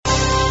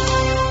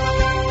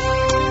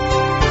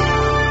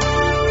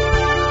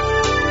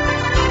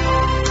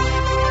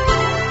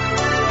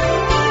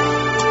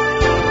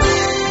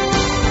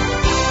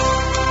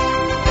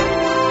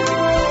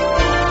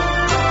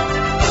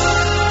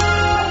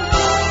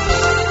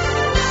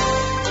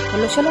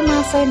Olosho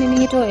Maasai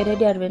niningito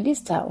Radio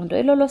Adventista ondo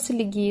ilolo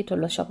siligi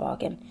tolosho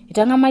pookin.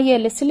 Itang'amaye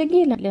ele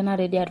siligi lena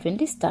Radio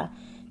Adventista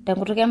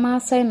tenkutuk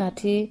Maasai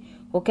natii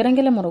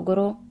Okerengele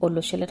Morogoro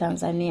olosho le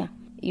Tanzania.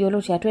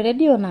 Yolo tiatu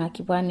radio na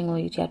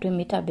kipwaningo tiatu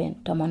mitaben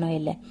tomono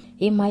ile.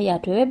 Ima ya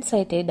tu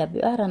website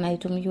AWR na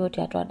itumio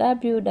tiatu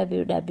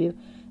www.awr.org.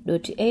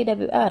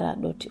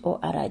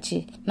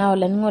 Na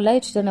ole ningo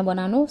light tena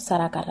bonanu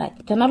sarakarai.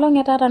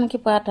 Tenalonge tata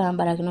nikipata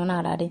mbarakino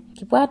na rade.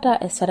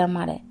 Kipata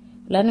eseramare.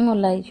 Laningo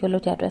lai yolo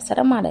tiatu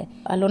eseramare.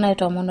 Alona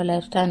ito mono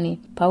la tani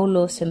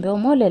Paulo Sembeo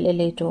Mole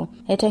leleito.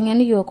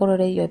 Etengeni yo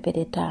korore yo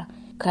pedeta.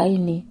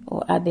 Kaini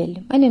o Abel.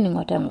 Mani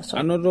ningote muso.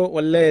 Anoto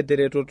wale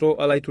teretoto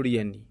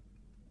alaiturieni.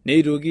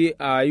 Neirogi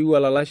ayu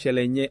alalashe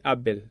lenye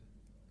Abel.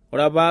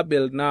 Ora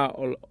Abel na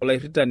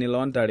olaititani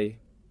lontare.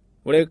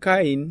 Ore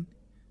Kain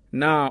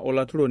na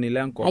olaturo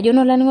nilenko.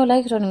 Ajono laningo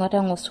laikito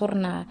ningote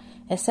ngusurna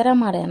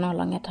eseramare no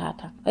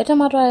longetata.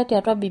 Etamato ayati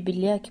atwa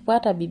Biblia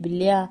kipata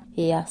Biblia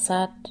ya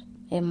sat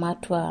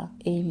ematwa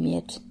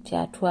emiet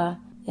tiatwa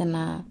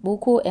ena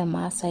buku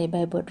Maasai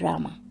Bible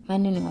drama.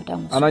 Mani ningote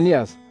ngusurna.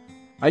 Ananias.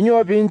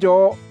 Anyo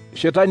pinjo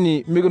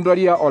shetani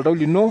mikindoria oltau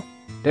lino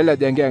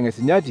telejenge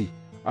angesinyati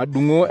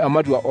adungo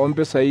amatwa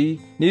ompesai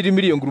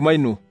nitimiri enkurma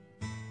ino.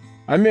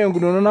 Ame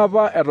enkunono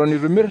napa eton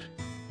itumir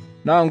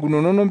na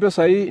enkunono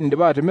mpesai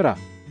indipa atimira.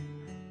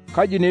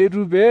 Kaji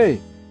neetu pee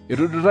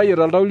itudutayie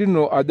oltau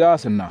lino ajo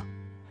asina.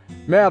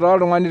 Meeta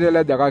oltung'ani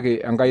teleja kake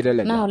enkai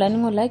teleja. Na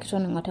olaningo laikito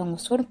ningote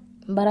ngusur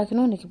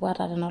mbarakino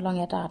nikipwata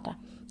tenolonge tata.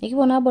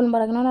 Nikipona abol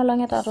mbarakino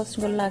nolonge tata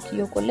osingola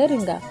kiyoko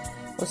leringa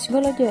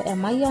osingolojo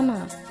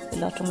emayana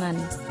ilo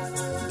tung'ani.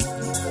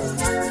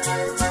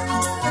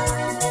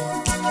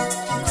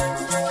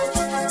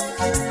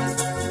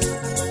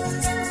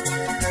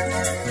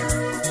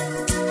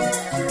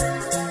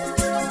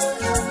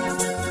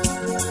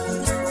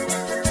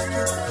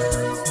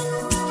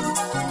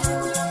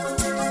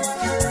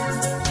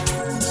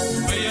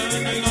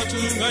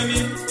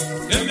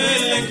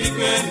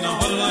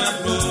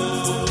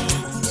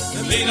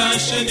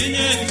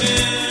 Sheninyete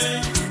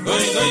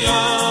goigoya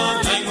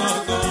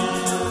laingoko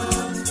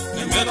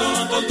nemedo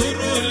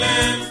tolurule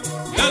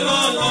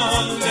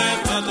galolole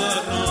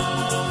kadoro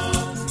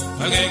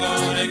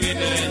agegore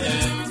gidenye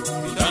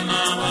bitana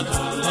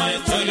matola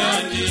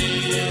etoyani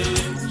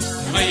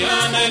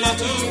mayana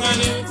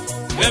latungani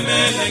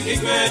demele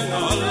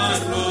kigweno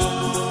laro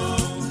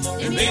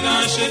nemina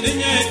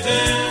sheninyete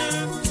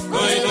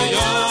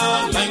goigoya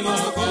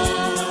laingoko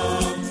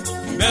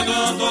nemedo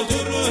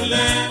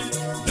tolurule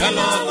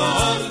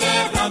galolole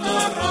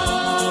kadoro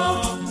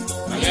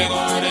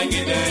agegore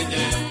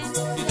gidenye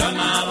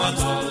bitana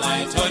matola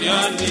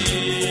etoyani.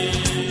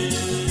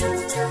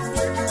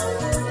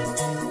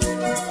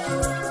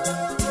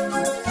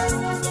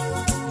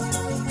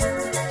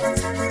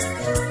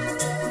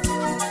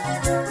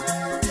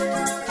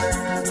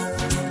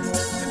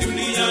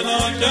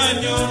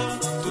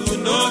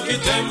 Tuno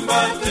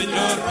kitemba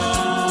tenyoro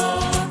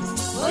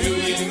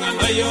oyuinga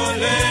na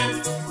yole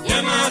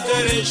yana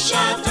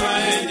terisha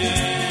traenye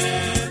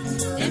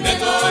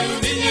embeto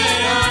yuninye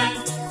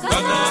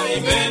kaka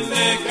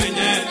ibene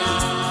kenyena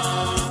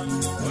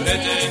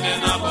uletene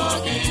na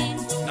bogi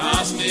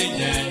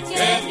nasninye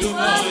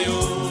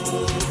kedumayo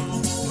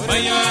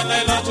bayana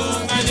la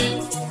tungani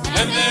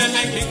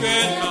emene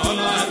kikena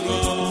olargo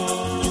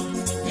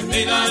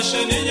emina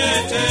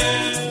sheninyete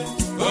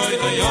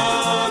goigoya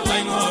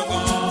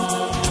laingoko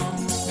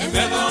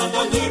embedo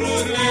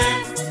tolurule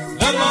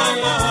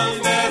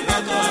galolole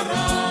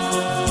kadoro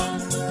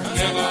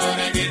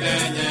agegore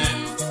gidenye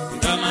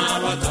bitana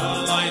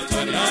matola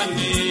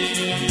etoyani.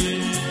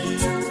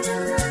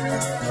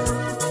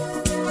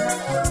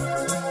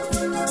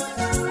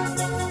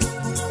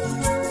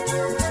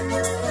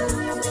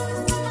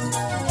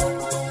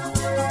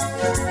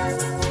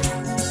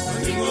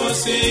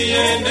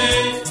 Ingosiyene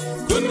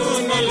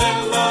kununo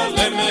lelo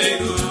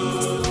lemeru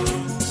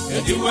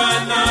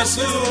Ediwana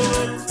su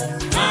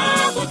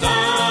nakuta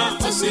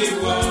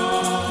osiwo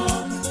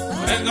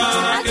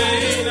Engara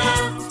keina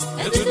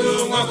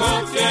etudunga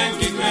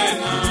kokengi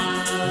kwena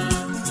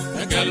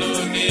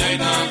Egeluni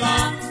ainala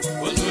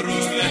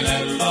uzurule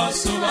lelo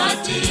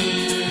subati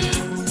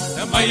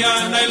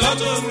Emayana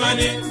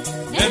ilotungani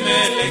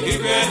emele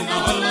kikwena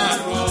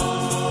olaro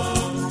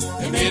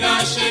Emira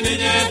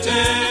sheninyete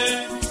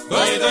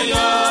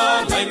goidoya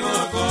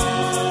laingoko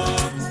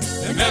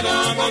Emedo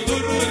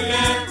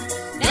ngondurule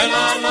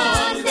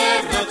galolole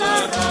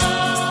kadoro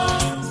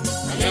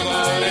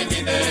agegore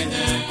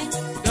gidenye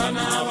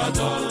bitana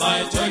matola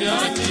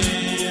etoyani.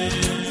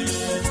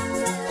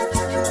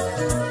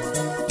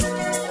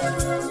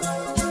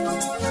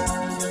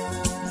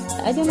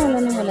 Ajono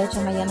laningo laito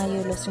mayana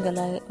yolo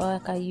singala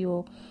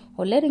wakayo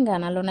oleringa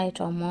nalona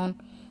itomon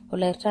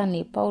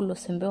oletani Paulo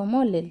Sembeo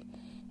Mole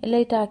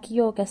eleita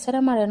kiyo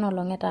keseremare no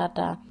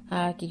longetata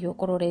akiyo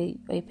korore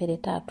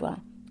oiperetatwa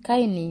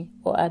Kaini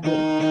o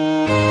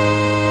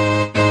Abel.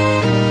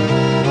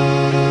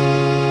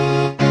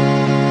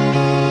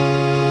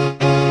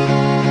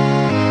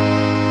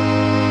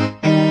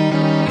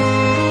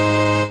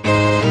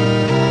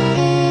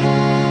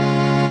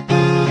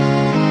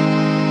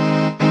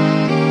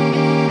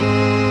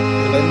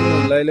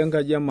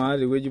 enkaji emaa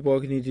tewueji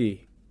pookin itii,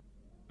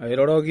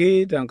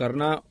 airoroki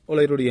tenkarna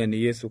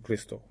olaitoriani Yesu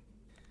Kristo.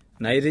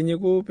 Na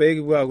itinyiku pee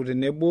kipuo aaku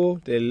tenebo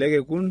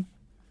telelekekun,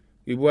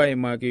 kipuo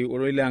aimaki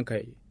oroi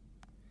lenkai.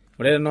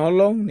 Ore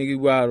enoolong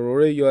nikipuo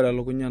aarore iyiok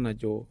elukunya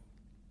najo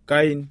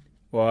Kain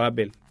o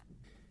Abel.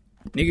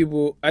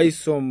 Nikipuo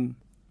aisom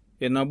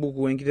ena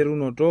buku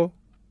enkiterunoto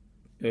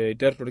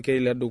iter torkei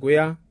le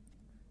dukuya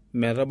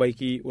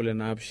metabaiki ole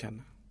 7.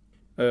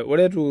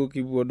 Ore tu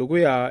kipuo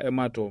dukuya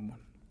ematoomon.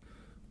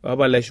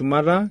 Papa le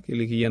shumata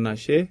kiliki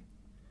enashe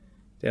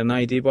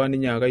tena itipa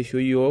ninye akaisho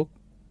iyiok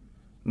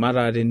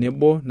mata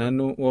tenebo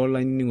nanu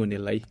olainining'oni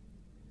lai.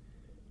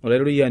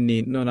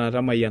 Olaitoriani nona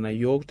tamayiana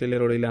iyiok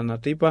telerorei lena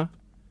tipa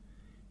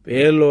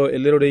peelo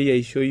elerorei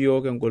aisho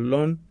iyiok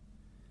engolon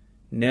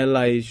nelo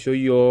aisho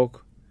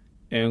iyiok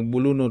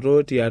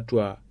embulunoto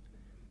tiatua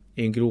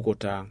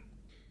enkirukoto ang'.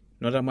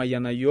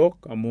 Notamayiana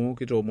iyiok amu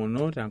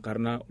kitoomono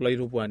tenkarna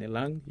olaitupuani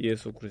lang'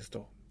 Yesu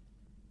Kristo.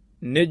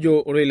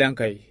 Nejo oroi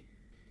lenkai,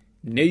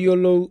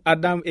 neyiolou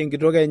Adam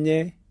enkitok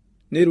enye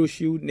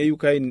nerushiu neyu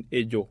Kain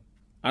ejo,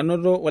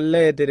 anoto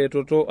olee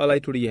teretoto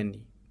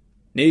olaituriani.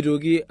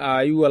 Neitoki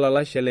aayu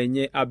olalashe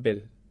lenye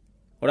Abel.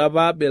 Ore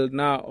apa Abel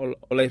naa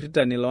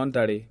olairritani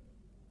loontare.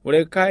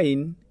 Ore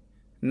Kain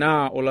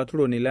naa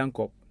olaturoni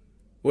lenkop.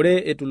 Ore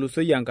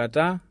etulusoyie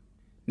enkata,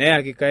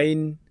 neyaki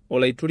Kain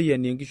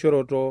olaituriani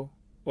enkishoroto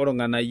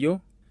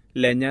orng'anayio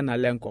lenyana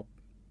lenkop.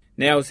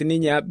 Neyau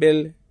sininye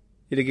Abel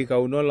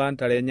irkikauno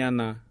loontare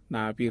enyana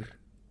naapir.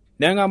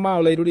 Neng'amaa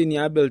olaituriani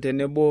Abel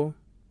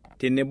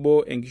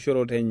tenebo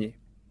enkishoroto enye.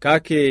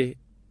 Kake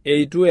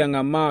eitu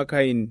eng'amaa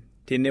Kain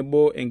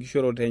tenebo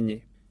enkishoroto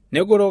enye.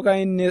 Negoro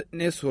Kain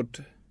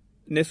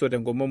nesot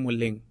enkomom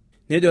oleng.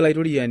 Nejo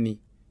olaituriani,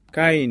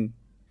 Kain,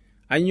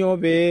 anyoo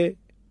pee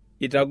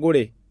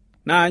itagore,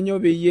 naa anyoo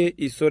peyie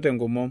isot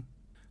enkomom?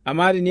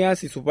 Amaa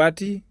tenias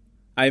isupati,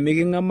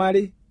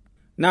 aimiking'amari,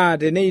 naa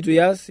teneitu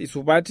ias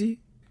isupati,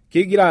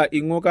 kigira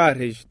ing'ok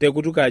arresh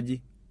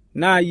tekutukaji,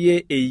 naa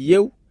yie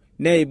eyieu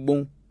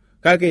neibung',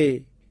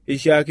 kake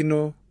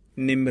ishaakino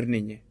nimir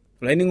ninye.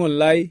 Olainining'oni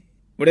lai,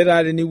 ore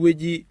taa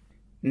tenewueji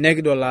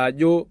nekidol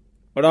ajo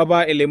ore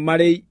apa ele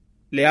marei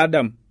le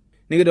Adam,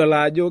 nikidol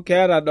ajo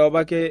keeta doo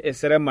apake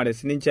eseremare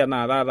sininche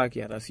naa taata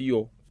kiata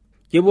siyiok.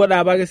 Kepuo daa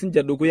apake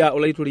sinche dukuya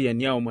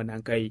olaitoriani aomon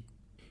Enkai.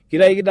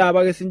 Kitaiki daa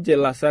apake sinche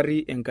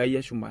lasari Enkai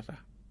eshumata.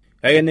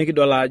 Kake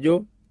nikidol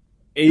ajo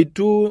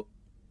eitu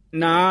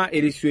naa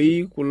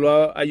erisioi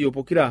kulo ayiok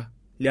pokira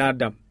le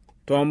Adam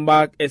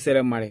tombak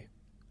eseremare.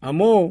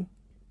 Amu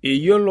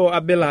eyiolo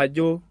Abel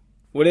ajo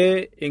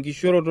ore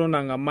enkishoroto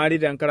nang'amari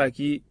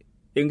tenkaraki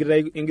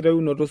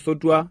enkitayunoto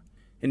sotua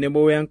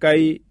enebo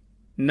wenkai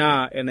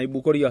naa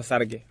enaibukori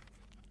osarge.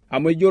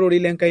 Amu ejo ororei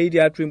lenkai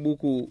tiatua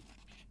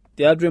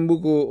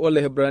embuku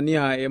ole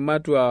Hebrania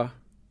ematua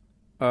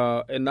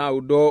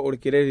enaudo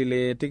orkereri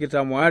le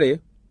 22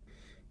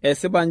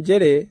 esipa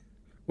njere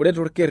ore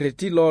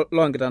torkerreti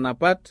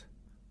loonkitanapat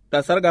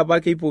tasarga apa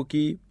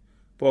keipoki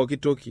pooki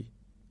toki.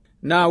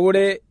 Naa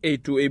ore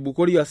eitu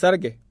eibukori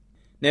osarge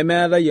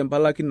nemeetai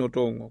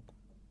empalakinoto oong'ok.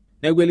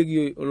 Neeku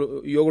eliki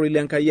iyiok ororei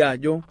lenkai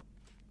ajo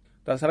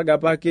tasarga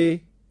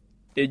apake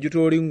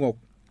ejutoori ng'ok.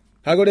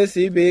 Kake ore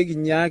sii pee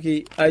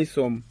kinyaaki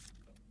aisom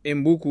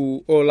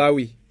embuku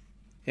oolawi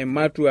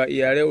ematua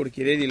 2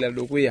 orkereri le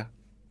dukuya,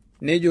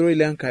 nejo ororei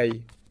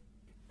lenkai,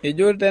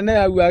 ejo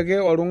teneyau ake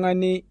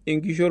oltung'ani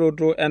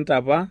enkishoroto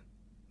entapa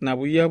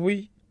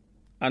napuyiapui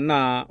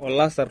anaa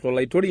olasar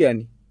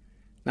tolaitoriani,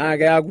 naa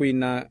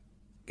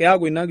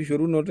keaku ina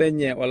kishorunoto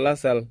enye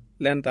olasar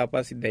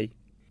lentapa sidai.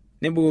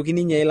 Nebukoki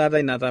ninye eilata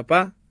ina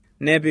tapa,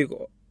 nepik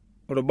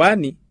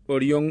urbani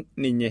oriong'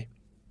 ninye.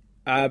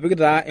 Apik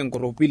taa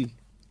enkoropil,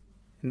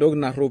 entoki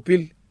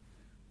narropil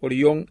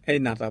oriong'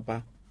 eina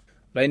tapa.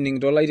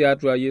 Laining'ito lai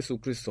tiatua Yesu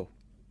Kristo.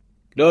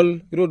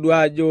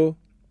 Kitodua ajo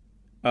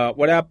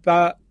ore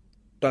apa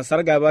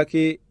tasarga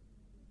apake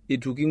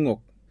ituki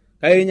ng'ok.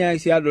 Kake kinyaaki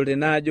sii adol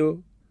tene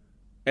ajo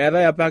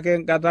eetai apake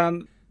enkata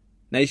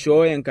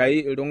naishoo Enkai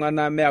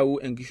iltung'anak meyau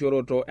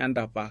enkishoroto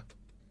entapa.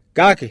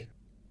 Kake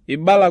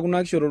ibala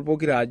kuna kishorot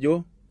pokira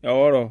ajo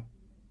eoro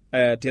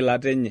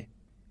tilata enye.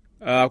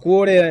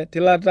 Ore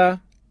tilata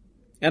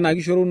ena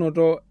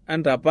kishorunoto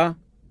entapa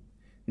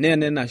naa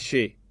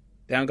enenashe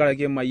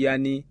tenkaraki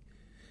emayiani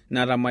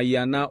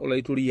natamayiana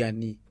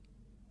olaituriani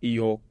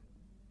iyiok.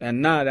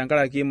 Ena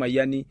tenkaraki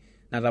emayiani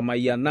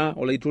natamayiana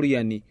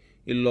olaituriani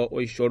ilo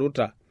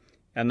oishoruta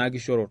ena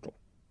kishoroto.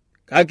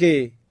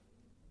 Kake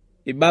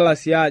ibala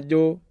sii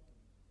ajo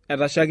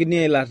etashakini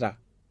eilata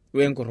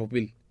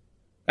wenkoropil.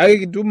 Kake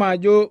kituma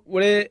ajo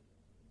ore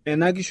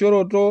ena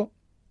kishoroto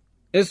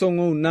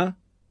esong'ouna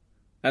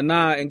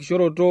enaa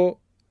enkishoroto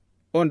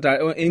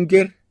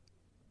enker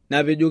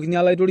napejokini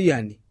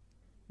olaitoriani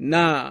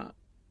naa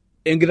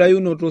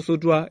enkitayunoto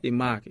sotua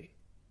imaake.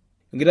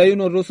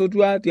 Enkitayunoto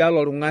sotua tialo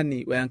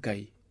oltung'ani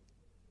wenkai.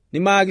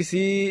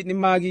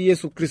 Nimaaki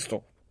Yesu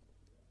Kristo,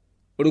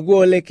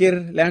 orkuo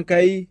leker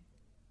lenkai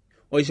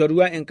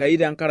oishorua Enkai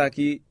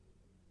tenkaraki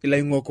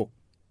ilaing'okok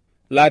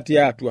latii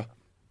atua,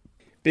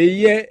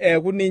 peyie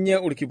eeku ninye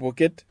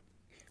orkipoket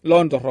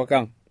loontorrok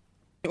ang'.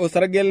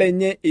 osarge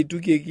lenye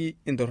eitukieki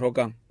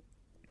intorrokang.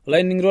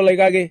 Olainining'ito lai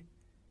kake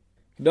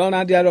idol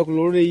naa tiatua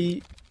kulo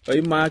rei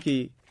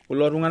oimaaki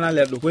kulo tung'anak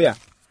le dukuya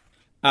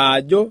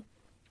ajo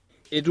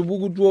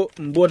etupukutuo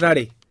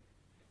mbotare,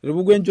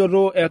 etupukuo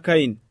enchoto e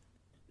Kain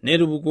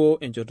netupukuo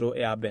enchoto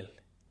e Abel.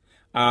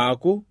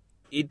 Aaku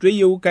itu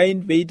eyieu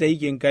Kain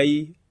peitaiki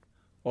Enkai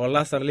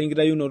olasar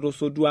lenkitayunoto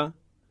sotua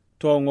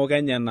toong'ok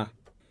enyena.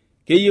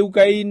 Keyieu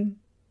Kain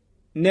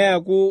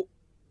neaku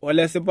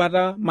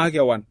olesipata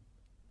makewan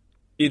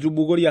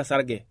etubukori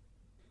asarge.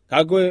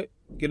 Kake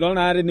kidol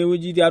naa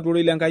tenewueji tiatua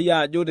orei lenkai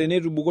ajo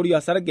tenetubukori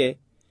asarge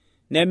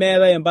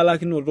nemeetai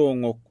empalakinoto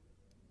oong'ok,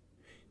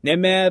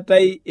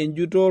 nemeetai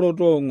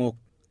enjutooroto oong'ok,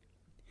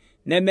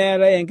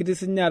 nemeetai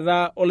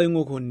enkitisinyata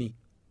oloing'okoni.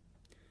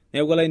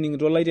 Neeku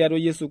olainining'ito lai tiatua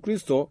Yesu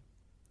Kristo,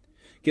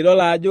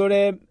 kidol ajo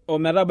ore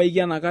ometabaiki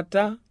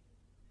enakata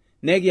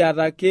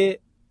nekiata ake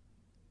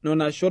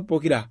nona shot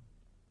pokira.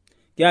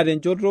 Kiata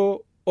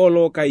enchoto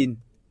oloo Kain,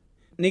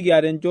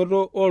 nikiata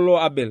enchoto oloo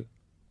Abel.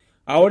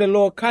 Ore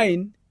loo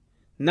Kain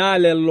naa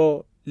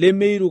lelo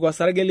lemeiruk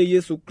osarge le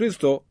Yesu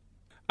Kristo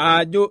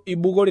ajo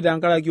ibukori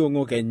tenkaraki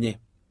ong'ok enye.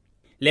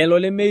 Lelo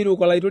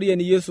lemeiruk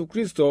olaitoriani Yesu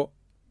Kristo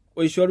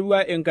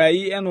oishorua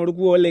Enkai enaa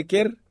orkuo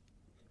leker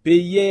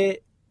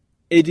peyie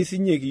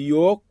eitisinyeki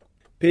yiok,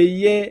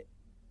 peyie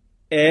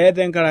ee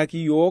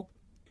tenkaraki yiok,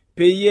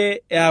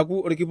 peyie eaku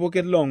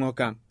orkipoket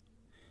loong'okang.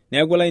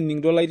 Neeku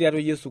olainining'ito lai tiatua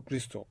Yesu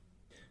Kristo.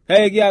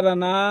 Kake kiata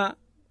naa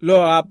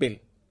loo Abel.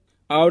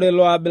 Ore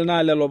loo Abel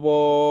naa lelo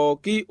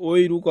pooki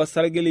oiruk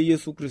osarge le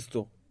Yesu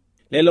Kristo.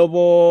 Lelo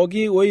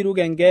pooki oiruk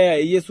enkeeya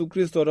e Yesu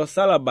Kristo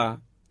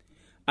tosalaba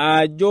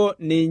ajo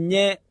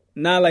ninye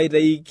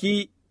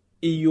nalaitaiki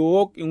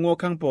iyiok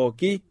ing'okang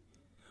pooki,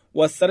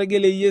 wasarge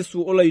le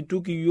Yesu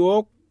olaituk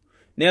iyiok,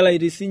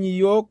 nelaitisiny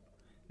iyiok,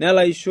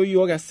 nelaisho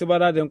iyiok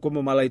esipata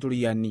tenkomom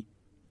alaitoriani.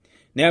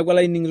 Neeku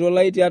olainining'ito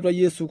lai tiatua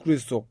Yesu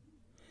Kristo.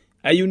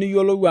 Ayieu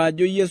niyiolou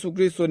ajo Yesu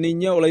Kristo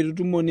ninye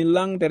olaitutumoni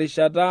lang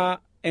terishata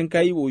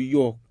Enkai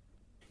oyiok.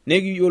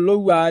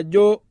 Nekiyiolou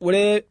ajo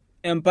ore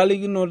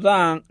empalikinoto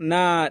ang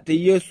naa te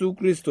Yesu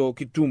Kristo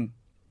kitum.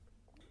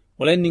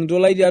 Olainining'ito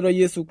lai tiatua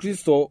Yesu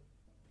Kristo,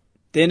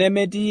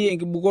 tenemetii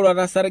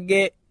enkibukoroto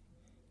osarge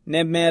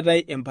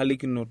nemeetai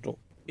empalikinoto.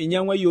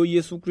 Inyang'ua yiok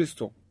Yesu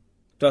Kristo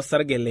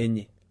tosarge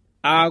lenye.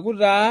 Aaku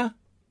taa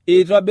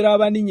eitobira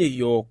apa ninye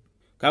yiok,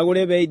 kake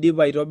ore peidip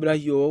aitobira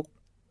yiok,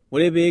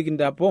 ore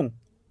peekintapong'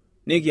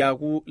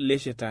 nekiaku le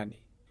shetani,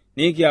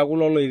 nekiaku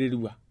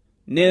loloiterua.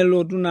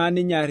 Nelotu naa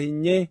ninye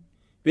arinye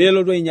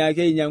peelotu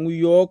ainyaaki ainyang'u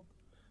yiok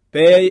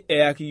pee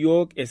eyaki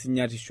yiok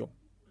esinyatisho.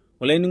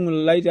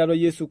 Olainining'ito lai tiatua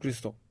Yesu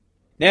Kristo.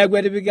 Neeku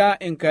etipika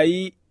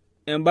Enkai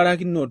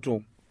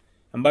embarakinoto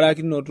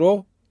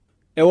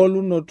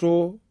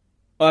ewolunoto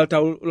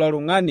oltau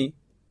lorung'ani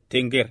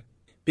tenker,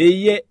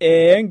 peyie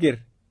enker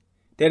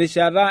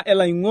terishata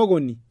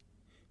elaing'okoni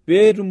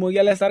peetumoki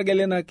ele sarge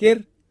lena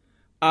ker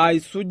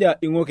aisuja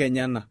ing'ok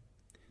enyana.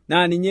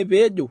 Naa ninye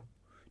peejo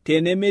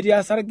tenemetii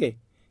asarge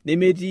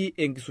nemetii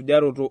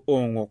enkisujaroto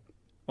oong'ok.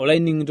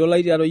 Olainining'ito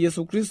lai tiatua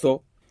Yesu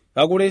Kristo,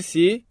 kake ore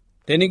sii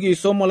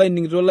tenikisom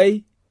olainining'ito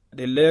lai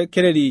tele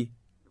kereri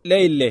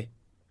leile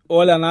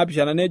ole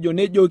naapishana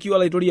nejoki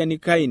olaitoriani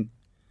Kain,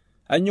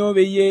 anyoo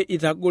peyie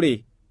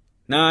itagore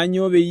naa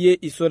anyoo peyie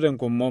isot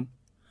enkomom.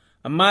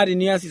 Amaa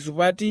tenias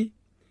isupati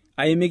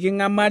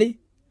aimiking'amari,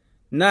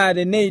 naa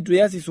teneitu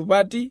ias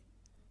isupati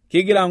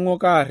kigira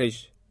ng'ok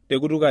aarresh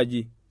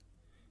tekutukaji.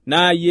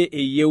 Naa yie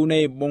eyieu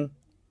neibung'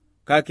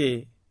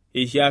 kake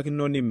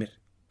eishaakino nimir.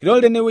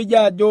 Kidol tenewueji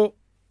ajo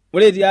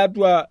ore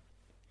tiatua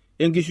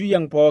enkishui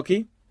ang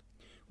pooki,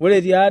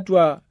 ore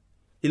tiatua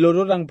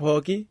ilotot ang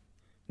pooki,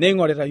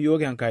 neing'orita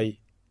yiok Enkai,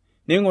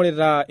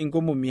 neing'orita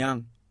inkomomi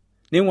ang,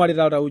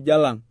 neing'orita iltauja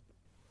lang.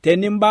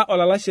 Tenimba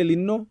olalashe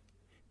lino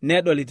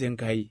nedolita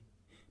Enkai,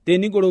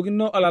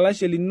 tenigorokino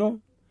olalashe lino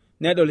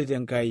nedolita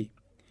Enkai,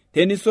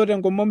 tenisot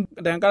enkomom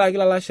tenkaraki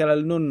ilalashera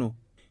linono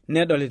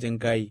nedolita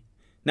Enkai.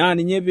 Naa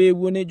ninye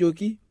peewuo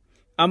nejoki,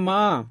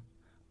 amaa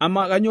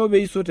kanyoo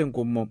peisot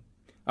enkomom?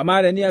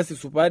 Amaa tenias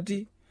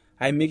isupati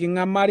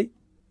aimiking'amari,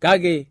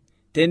 kake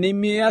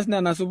tenimias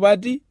nena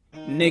supati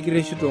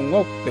nekireshito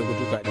ng'ok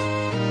tekutukaji.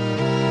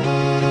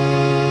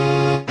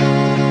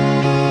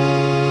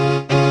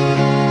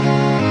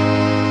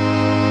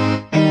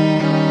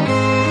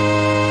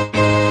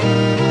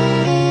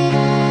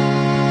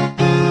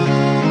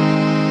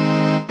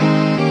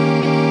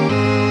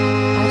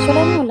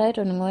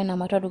 Toning'o ina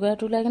matwaduka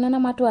tulakina na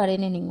matware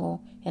nining'o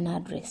ena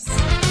address.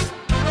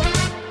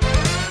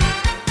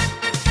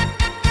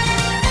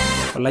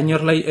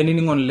 Olanyor lai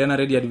enining'o lena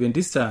Radio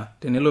Adventista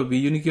tenelo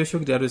piiyieu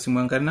nikioshoki tiatua esimu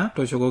enkarna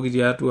toshokoki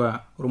tiatua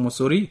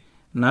ormosori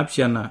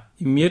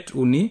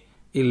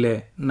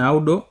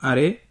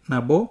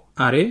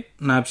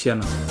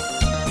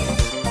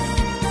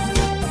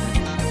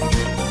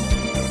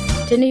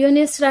 75369 Teniyieu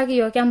nisiraki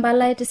yiok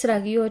empalai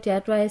tisiraki yiok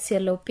tiatua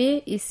SLP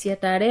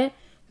Isietare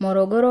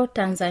Morogoro,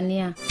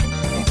 Tanzania.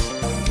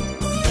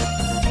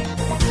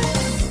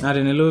 Na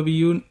tenelo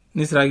piiyieu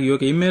nisiraki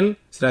yiok email,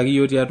 siraki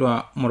yiok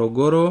tiatua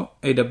Morogoro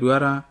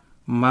AWR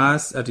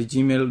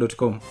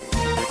maas@gmail.com.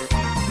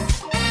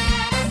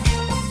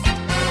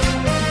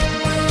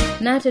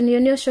 Na teniyieu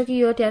nioshoki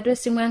yiok tiatua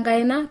esimu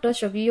enkaina,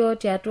 tooshoki yiok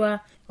tiatua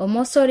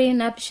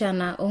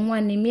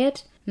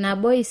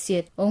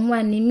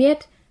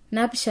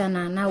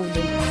 075-158-459.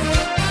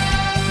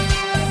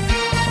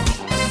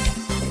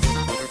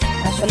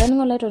 Ashe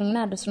olainining'oni lai toning'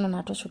 naado sino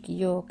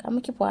natooshoki yiok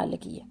amu kipuo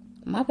aaliki yie.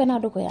 Maape naa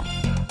dukuya.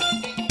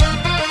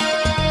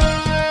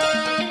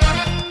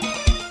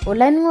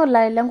 Olainining'oni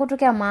lai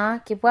lenkutuk emaa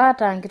kipuo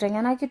aata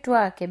nkiteng'ena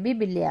kituak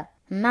e-Biblia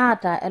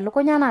naata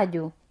elukunya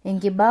najo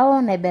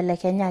enkibao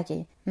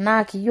naibelekenyaki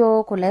naa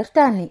kiyiok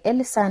olairritani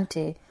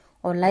Elisante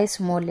Olais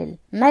Molel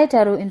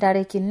naiteru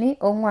intarikini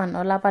 4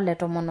 olapa le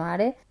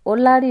 12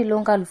 olari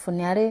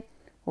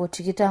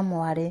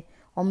 2022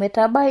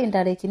 ometabai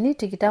intarikini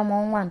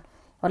 24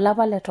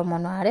 olapa le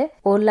 12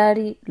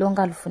 olari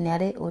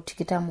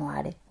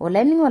 2022.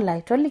 Olainining'oni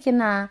lai toliki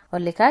naa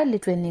olikae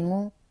litu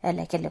ening'u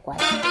ele kilikuai.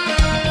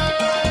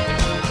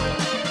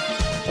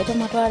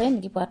 Etematware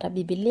nikipuo aata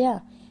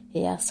Biblia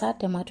easa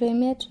tematua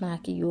emiet naa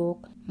kiyiok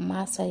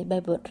Maasai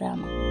Bible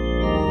Drama.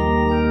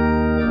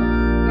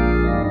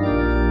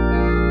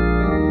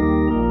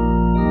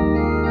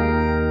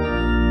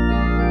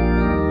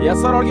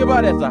 Yasara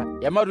orkipareta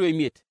ematua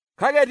emiet.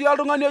 Kake etii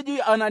oltung'ani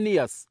oji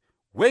Ananias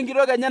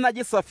wenkitok enye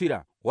naji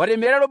Safira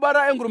otimira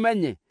erubata enkurma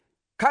enye,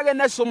 kake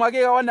neshumaki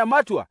keon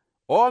ematua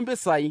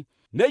oompisai.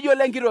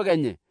 Neyiolo enkitok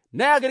enye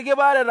neyaki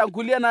irkipareta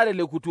nkulie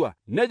naatelekutua,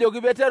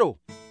 nejoki Petero,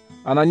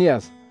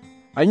 Ananias,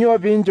 anyoo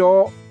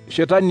piinchoo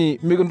shetani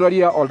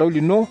mikintoria oltau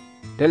lino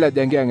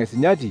teleja enkiyang'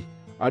 esinyati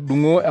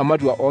adung'oo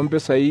ematua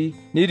oompisai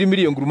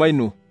nitimirie enkurma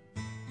ino?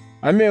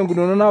 Ame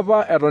enkunono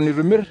apa eton itu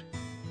imir,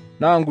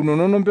 naa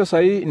nkunono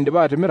mpisai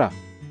indipa atimira?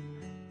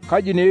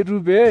 Kaji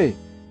neetu pee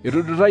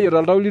itudutayie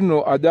toltau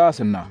lino ajo aas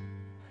ina?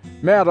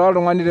 Meeta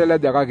oltung'ani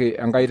teleja kake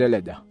Enkai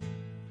teleja.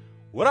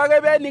 Ore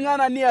ake peening'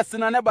 Ananias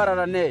ina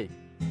nebarata nee.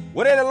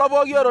 Ore lelo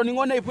pooki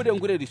otoning'o neiput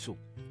enkuretisho,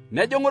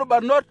 nejing'u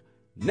irbarnot,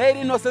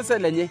 neirino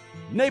osesen lenye,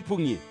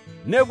 neipung'ie,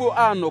 nepuo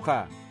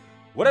aanukaa.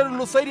 Ore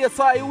tulusoitie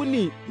saai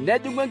 3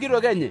 nejing'u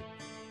enkitok enye,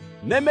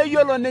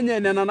 nemeyiolo ninye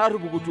nena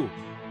naatupukutuo,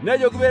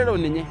 nejoki Petero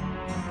ninye,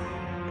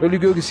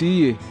 tolikioki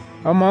siiyie,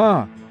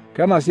 amaa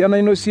kena siana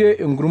inosie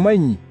enkurma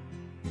inyi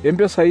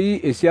empisai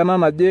esiana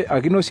naje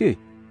akinosie?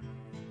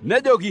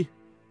 Nejoki,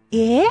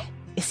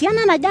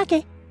 esiana naje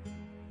ake.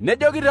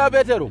 Nejoki taa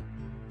Petero,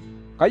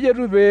 kaji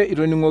etu pee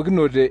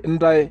itoning'okinote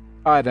intae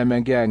aatem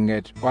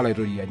enkiyang'et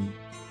olaitoriani?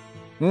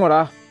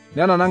 Ng'ura,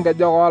 nenana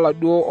nkejek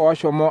ooladuo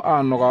ooshomo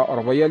aanukaa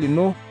orpayian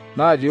lino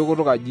naatii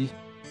kutuk aji,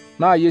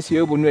 naa yie sii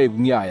eponu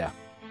aipung'ie aaya.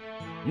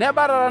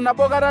 Nebatata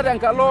nabo kata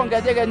tenkalo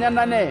oonkejek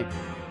enyenak nee,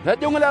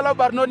 nejing'u lelo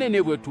barnot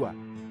enepuetua,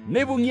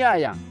 neipung'ie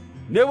aaya,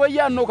 nepuoi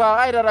aanukaa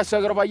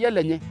aitarasaki orpayian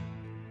lenye.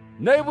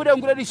 Neiput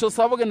enkuretisho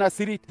sapuk ina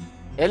sirit,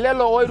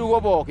 elelo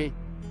oiruko pooki,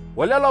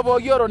 olelo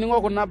pooki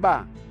otoning'o kuna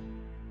baa.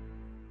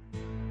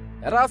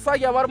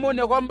 Etaasaki apa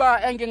irmoniek ombaa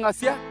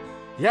enking'asia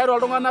tiatua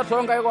iltung'anak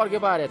toonkaik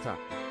orkipareta.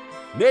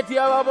 Netii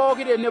apa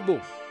pooki tenebo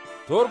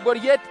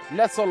toorgoriet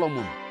le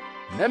Solomon.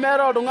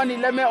 Nemeeta oltung'ani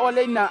leme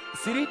ole ina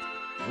sirit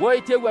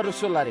woiteu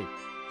atushulare.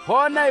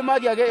 Hoo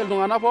neimaki ake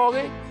iltung'anak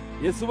pooki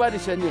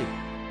esupatisho enye.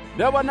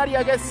 Neponari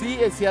ake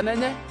sii esiana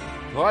enye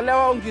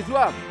toolewa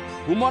onkituak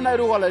kumok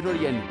nairuko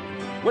olaitoriani.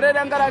 Ore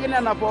tenkaraki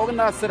nena pooki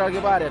naasita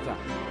irkipareta,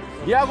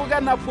 niaku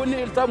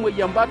kenapuni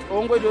iltamuoyia mbat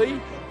oonkoitoi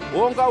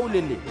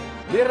oonkaulele,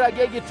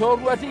 nirragieki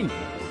tooruatin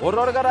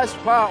otoorkarash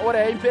paa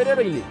ore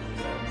eimperero ine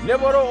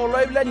neporo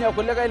oloip lenye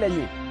kulikae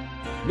lenye.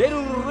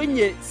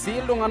 Neiturrurunye sii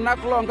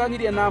iltung'anak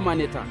loonkang'itie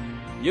naamanita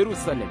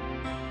Yerusalem,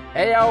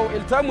 eyau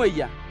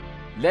iltamuoyia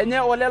lenye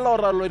olelo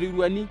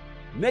ootalotiruani,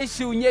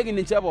 neishiunyieki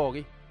ninche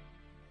pooki.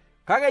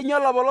 Kake nyoo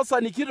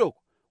olapolosani kitok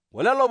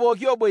olelo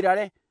pooki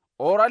oboitare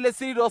oora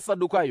lesirit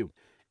oosadukayo,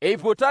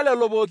 eiputa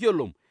lelo pooki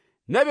olom,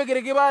 nepik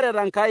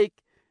irkipareta nkaik,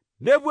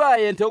 nepuo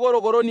aayen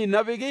tekorokoroni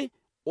napiki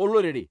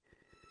olorere.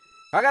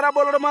 Kake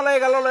etabolo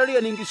ormalaika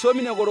lolariani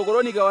nkishomi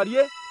nekorokoroni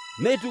kewarie,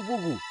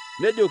 neitupuku,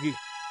 nejoki,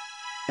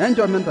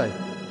 enchom intae,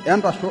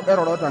 entasho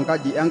eroro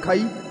tenkaji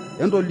Enkai,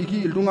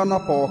 entoliki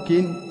iltung'anak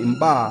pookin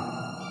imbaa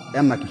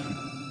ena kishui.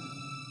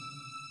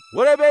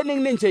 Ore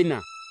peening' ninche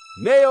ina,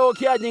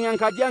 neyooki ajing'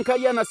 enkaji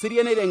Enkai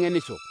enasirie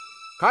neiteng'enisho.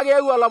 Kake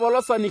eewuo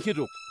olapolosani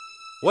kitok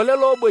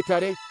olelo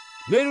oboitare,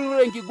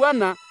 neiturrur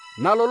enkiguana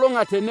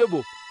nalulung'a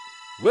tenebo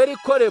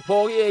werikore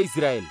pooki e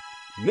Israel,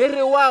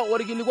 nirriwaa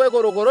orkilikuai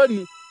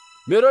korokoroni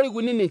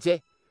metorikuni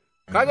ninche.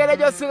 Kake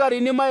nejo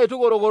sikarini maetu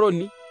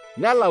korokoroni,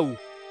 nelau,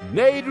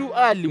 neitu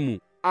aalimu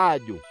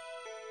aajo,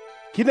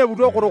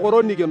 kineputua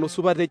korokoroni keno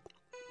supatej,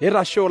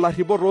 neitasho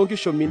larripot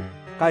oonkishomin,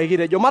 kake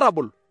kitejo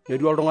matabol,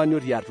 metii oltung'ani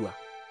otii atua.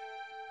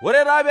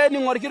 Ore taa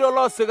peening' orkitok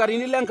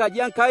loosikarini lenkaji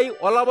Enkai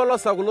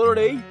olapolosak kulo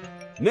rorei,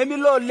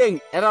 nemilo oleng'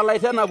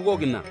 etalaita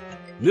enapukoki ina.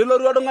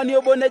 Nelotu oltung'ani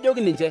obo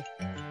nejoki ninche,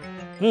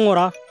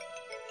 ng'ura,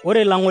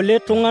 ore lang'ole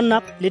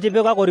tung'anak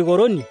litipika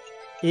korikoroni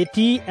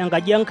etii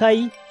enkaji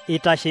Enkai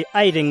eitashe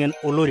aiteng'en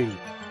olorere.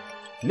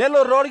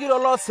 Nelo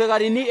toorkitok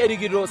loosikarini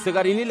erikito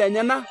sikarini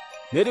lenyena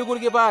neriku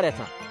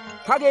irkipareta,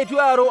 kake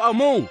eitu aaru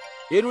amu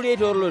erure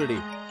toolorere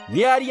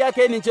niari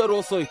ake ninche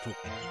toosoitok.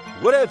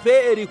 Ore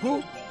pee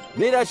eriku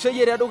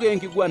neitasheyie tedukuya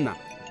enkiguana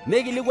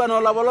neikilikuan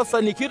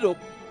olapolosani kitok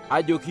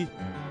ajoki,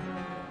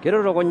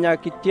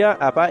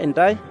 Kitutukunyakitia apa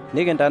intai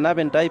nikintanap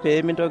intai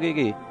pee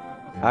mintokiki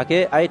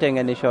ake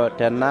aiteng'enisho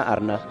tena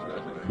arna.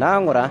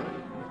 Naa ng'ura,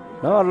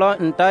 noolo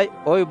intai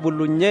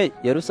oibulunye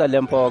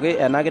Yerusalem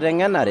pooki ena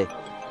kiteng'enare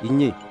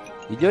inyi,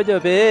 ijojo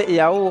pee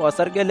iyau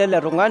osarge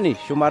lele tung'ani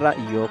shumata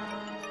iyiok.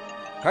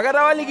 Kake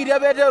tawalikitia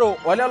Petero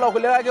olelo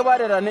kulikae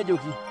kipareta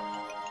nejoki,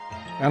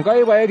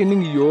 Enkai pae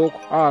kining iyiok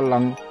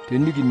aalang'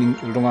 tenikining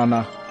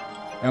iltung'ana.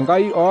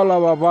 Enkai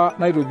oolapapa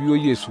naitopio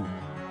Yesu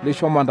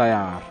lishomo ntai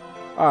aar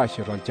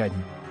aashet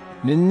olchani.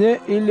 Ninye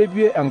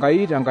ilepie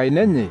Enkai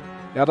tenkaina enye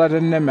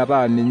etatene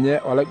metaa ninye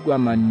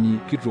olaiguanani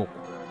kitok.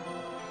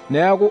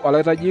 Neaku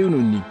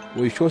olaitajiunoni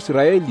oisho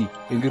Israeli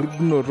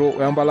enkirrudunoto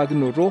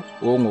wempalakinoto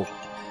oong'ok.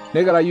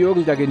 Nekira yiok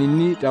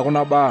ilchakenini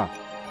tekuna baa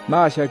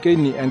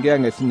naashakeni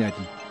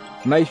enkiyang'esinyati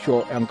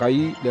naisho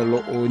Enkai lelo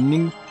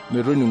ooning'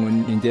 metoning'o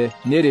ninche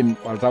nerem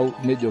oltau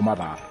nejo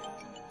mataar.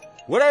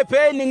 Ore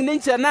pee ening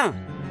ninche ena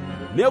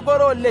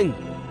negoro oleng'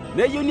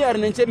 neyieu near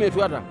ninche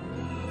metuata.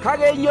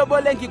 Kake enyio obo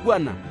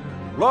lenkiguana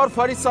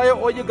loorfarisayo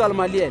oji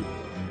Gamaliel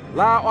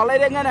laa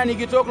olaiteng'enani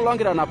kitok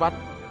loonkitanapat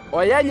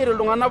oyanyit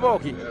iltung'anak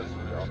pooki.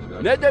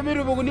 Nejo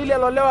mitupukuni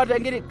lelo lewa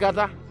tenkiti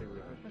kata.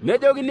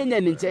 Nejoki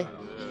ninche,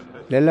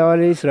 Lelewa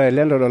le Israeli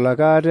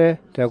entodolaki ate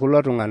te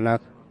kulo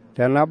tung'anak.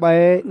 Tena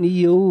baye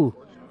niyieu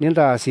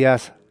nintaa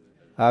siasa.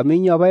 Amu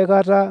inyio apa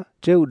aikata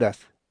Teudas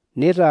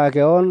nitaa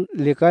keon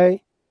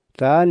likae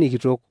taani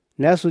kitok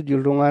nesuj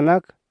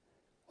iltung'anak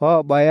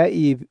oobaya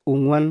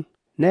 400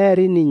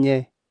 neeri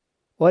ninye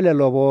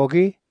olelo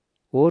pooki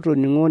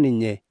ootoning'o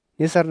ninye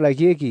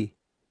nisardakieki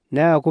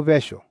neaku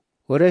pesho.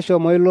 Ore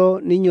shomo ilo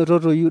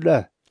ninyototo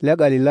Yuda le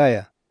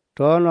Galilaya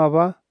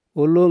toonapa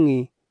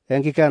olong'i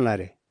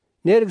enkikenare.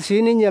 Nerik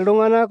sii ninye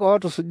iltung'anak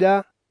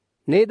ootusuja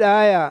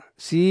neidaaya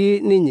sii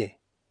ninye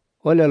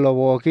olelo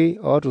pooki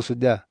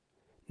ootusuja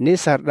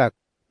nisardak.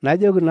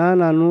 Najoki naa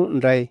nanu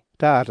ntai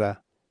taata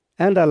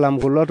entalam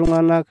kulo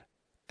tung'anak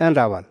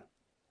entapal.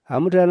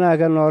 Amu tenaa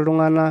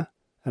kenooltung'ana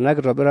ena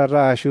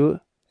kitobirata ashu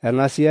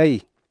ena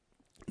siai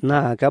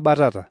naa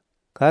kebatata.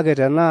 Kake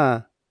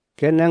tenaa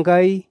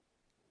kenenkai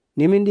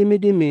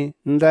nimindimidimi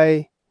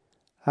ntai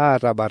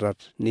aatabatat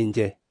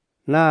ninche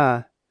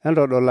naa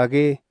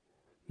entodolaki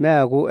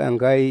meaku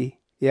Enkai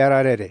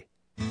yararere.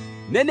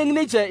 Nening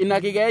ninche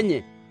ina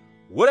kikeenye.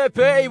 Ore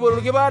pee eipotu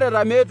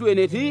irkipaareta meetu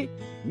enetii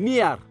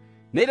niar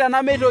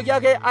neitana meitoki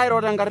ake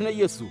airo tenkarna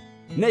Yesu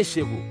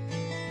neshepu.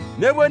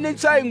 Nepuo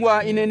ninche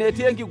aing'ua ine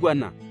netii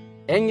enkiguana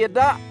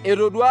eng'ida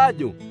etodua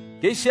ajo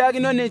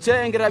keishaakino ninche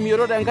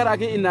enkitamioto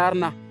tenkaraki ina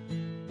arna.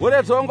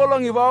 Ore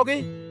toonkolong'i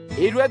pooki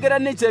eitu egira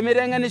ninche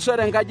meiteng'enisho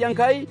tenkaji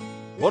Enkai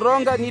o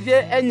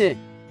toonkang'itie enye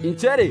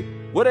inchere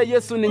ore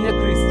Yesu ninye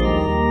Kristo.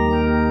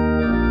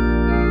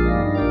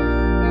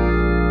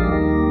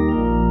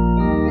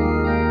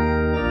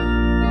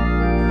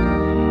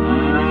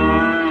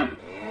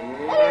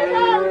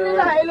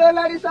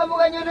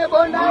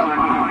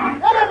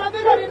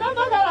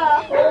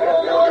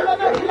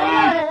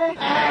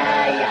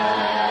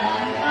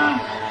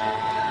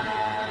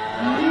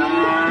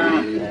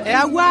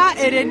 Eawua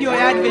eredio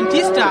ya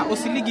Adventista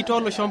osiligi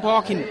toolosho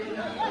pookin.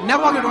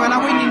 Nepok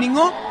iltung'anak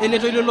oinining'o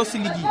eletoilo lo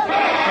siligi.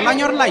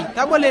 Olanyor lai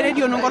tabolo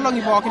eredio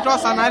nonkolong'i pookin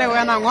toosanare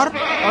wenang'or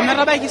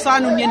ometabaiki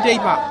saa uni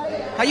enteipa.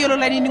 Tayiolo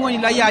lainining'oni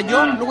lai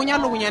ajo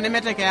lukunya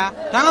nemetekeya.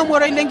 Tang'amu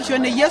oroi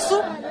lenkishon e Yesu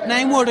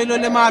naimu oroi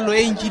lemaalo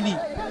e Injili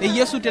e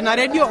Yesu tena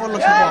redio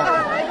olosho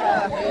pookin.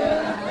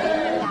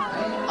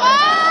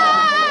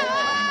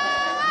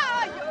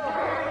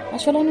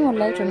 Asholani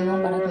wallahi toning'o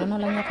mbarakinono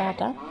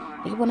lanyakata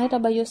ikipona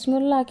itabayo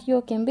single laki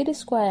yo Kembiri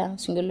Square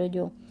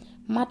singelojo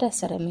mata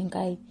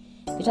Seremenkai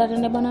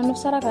pitatene bana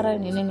nusara kara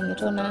nene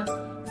ningitona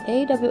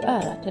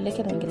AWR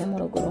telekere ngile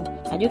Morogoro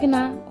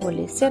ajokina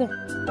ole sere.